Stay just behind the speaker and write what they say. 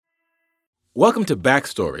Welcome to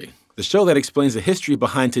Backstory, the show that explains the history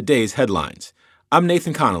behind today's headlines. I'm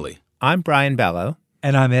Nathan Connolly. I'm Brian Bello.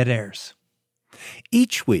 And I'm Ed Ayers.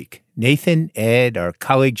 Each week, Nathan, Ed, our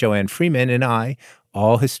colleague Joanne Freeman, and I,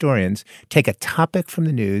 all historians, take a topic from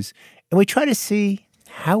the news and we try to see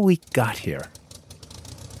how we got here.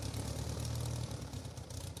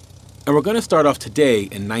 And we're going to start off today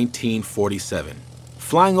in 1947,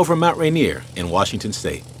 flying over Mount Rainier in Washington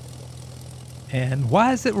State. And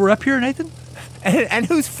why is it we're up here, Nathan? And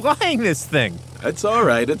who's flying this thing? It's all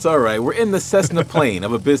right. We're in the Cessna plane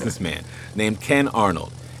of a businessman named Ken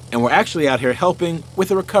Arnold, and we're actually out here helping with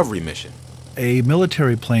a recovery mission. A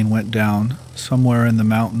military plane went down somewhere in the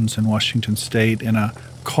mountains in Washington State, and a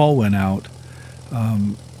call went out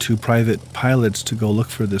to private pilots to go look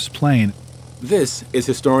for this plane. This is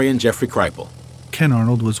historian Jeffrey Kripal. Ken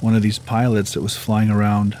Arnold was one of these pilots that was flying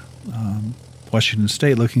around Washington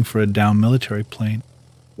State looking for a downed military plane.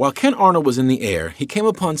 While Ken Arnold was in the air, he came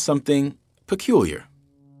upon something peculiar.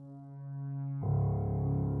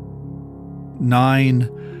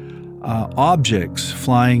 9 objects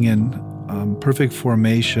flying in perfect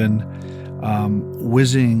formation,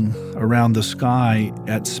 whizzing around the sky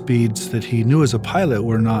at speeds that he knew as a pilot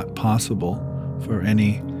were not possible for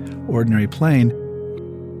any ordinary plane.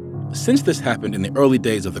 Since this happened in the early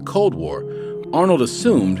days of the Cold War, Arnold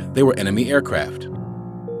assumed they were enemy aircraft.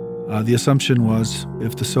 The assumption was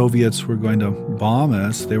if the Soviets were going to bomb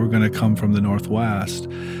us, they were going to come from the northwest.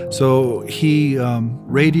 So he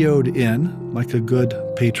radioed in like a good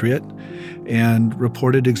patriot and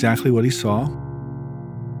reported exactly what he saw.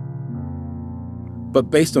 But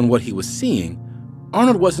based on what he was seeing,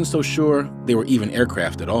 Arnold wasn't so sure they were even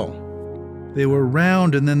aircraft at all. They were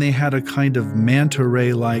round, and then they had a kind of manta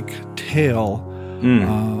ray-like tail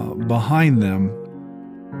behind them.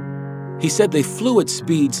 He said they flew at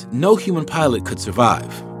speeds no human pilot could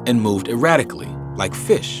survive and moved erratically, like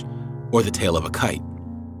fish or the tail of a kite.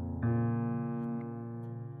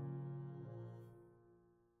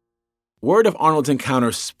 Word of Arnold's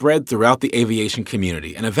encounter spread throughout the aviation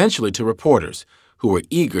community and eventually to reporters who were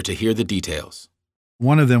eager to hear the details.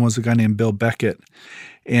 One of them was a guy named Bill Beckett.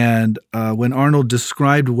 And when Arnold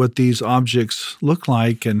described what these objects looked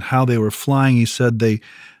like and how they were flying, he said they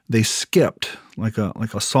skipped like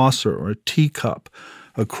a saucer or a teacup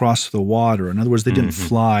across the water. In other words, they didn't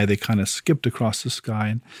fly. They kind of skipped across the sky.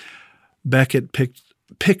 And Beckett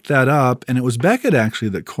picked that up, and it was Beckett actually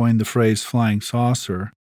that coined the phrase flying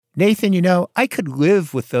saucer. Nathan, I could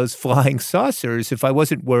live with those flying saucers if I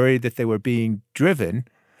wasn't worried that they were being driven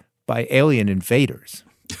by alien invaders.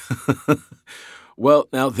 Well,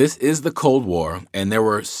 now, this is the Cold War, and there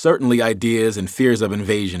were certainly ideas and fears of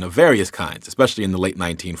invasion of various kinds, especially in the late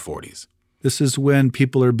 1940s. This is when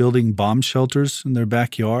people are building bomb shelters in their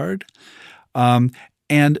backyard.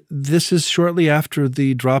 And this is shortly after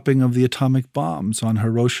the dropping of the atomic bombs on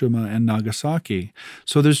Hiroshima and Nagasaki.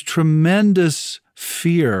 So there's tremendous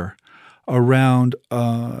fear around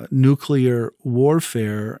nuclear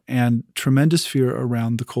warfare and tremendous fear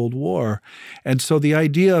around the Cold War. And so the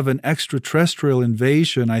idea of an extraterrestrial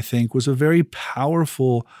invasion, I think, was a very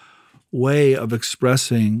powerful way of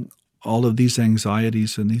expressing all of these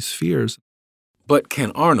anxieties and these fears. But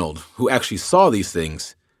Ken Arnold, who actually saw these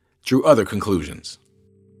things, drew other conclusions.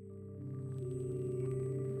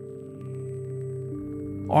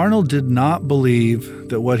 Arnold did not believe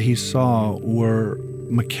that what he saw were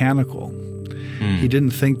mechanical. He didn't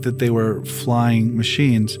think that they were flying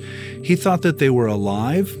machines. He thought that they were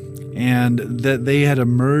alive and that they had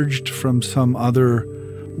emerged from some other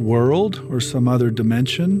world or some other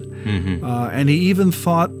dimension. And he even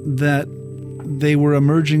thought that they were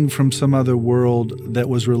emerging from some other world that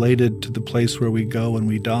was related to the place where we go when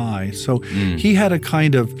we die. So he had a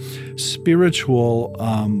kind of spiritual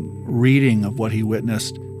reading of what he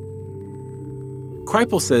witnessed.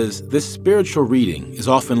 Kripal says this spiritual reading is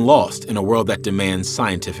often lost in a world that demands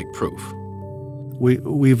scientific proof.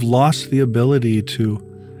 We've lost the ability to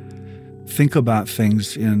think about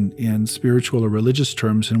things in spiritual or religious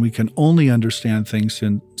terms, and we can only understand things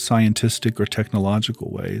in scientific or technological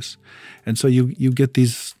ways. And so you get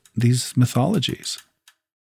these mythologies.